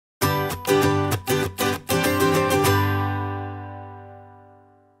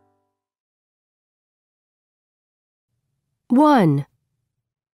1.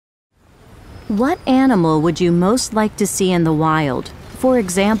 What animal would you most like to see in the wild? For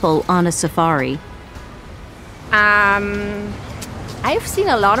example, on a safari. I've seen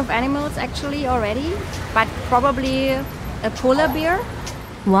a lot of animals actually already, but probably a polar bear.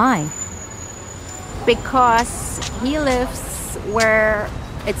 Why? Because he lives where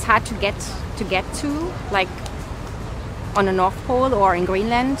it's hard to get to, like on the North Pole or in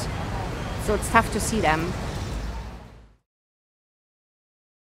Greenland, so it's tough to see them.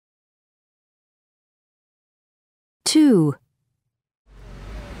 2.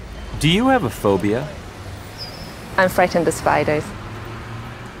 Do you have a phobia? I'm frightened of spiders.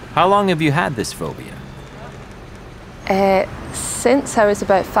 How long have you had this phobia? Since I was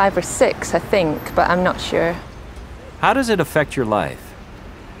about 5 or 6, I think, but I'm not sure. How does it affect your life?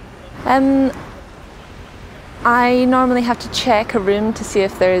 I normally have to check a room to see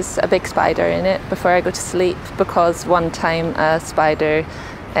if there's a big spider in it before I go to sleep, because one time a spider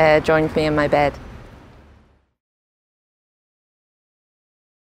joined me in my bed.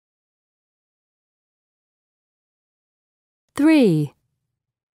 3.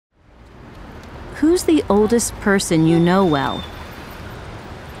 Who's the oldest person you know well?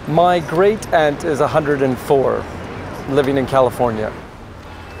 My great-aunt is 104, living in California.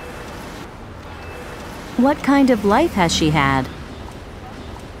 What kind of life has she had?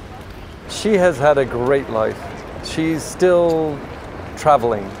 She has had a great life. She's still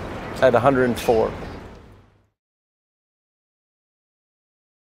traveling at 104.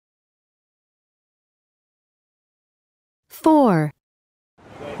 4.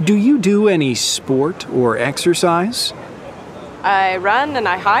 Do you do any sport or exercise? I run and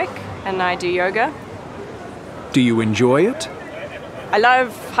I hike and I do yoga. Do you enjoy it? I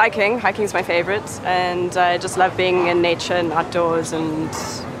love hiking. Hiking's my favorite, and I just love being in nature and outdoors and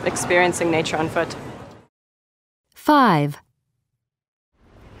experiencing nature on foot. 5.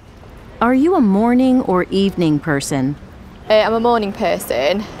 Are you a morning or evening person? I'm a morning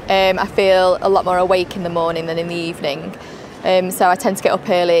person. I feel a lot more awake in the morning than in the evening. So I tend to get up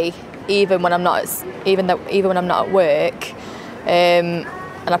early, even when I'm not at work. And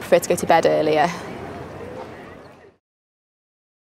I prefer to go to bed earlier.